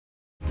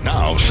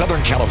Now,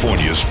 Southern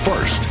California's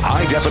first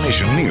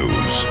high-definition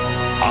news.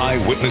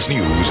 Eyewitness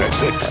News at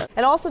 6.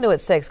 And also new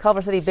at 6,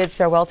 Culver City bids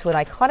farewell to an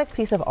iconic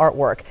piece of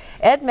artwork.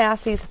 Ed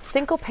Massey's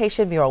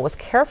Syncopation mural was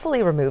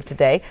carefully removed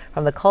today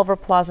from the Culver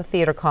Plaza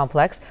Theater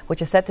complex,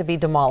 which is set to be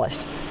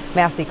demolished.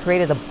 Massey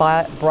created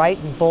the bright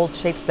and bold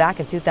shapes back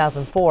in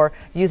 2004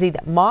 using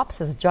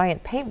mops as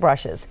giant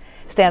paintbrushes.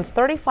 It stands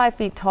 35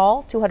 feet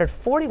tall,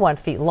 241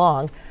 feet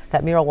long.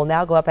 That mural will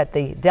now go up at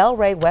the Del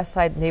Rey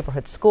Westside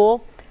Neighborhood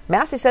School.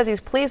 Massey says he's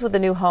pleased with the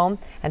new home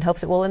and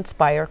hopes it will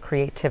inspire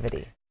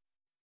creativity.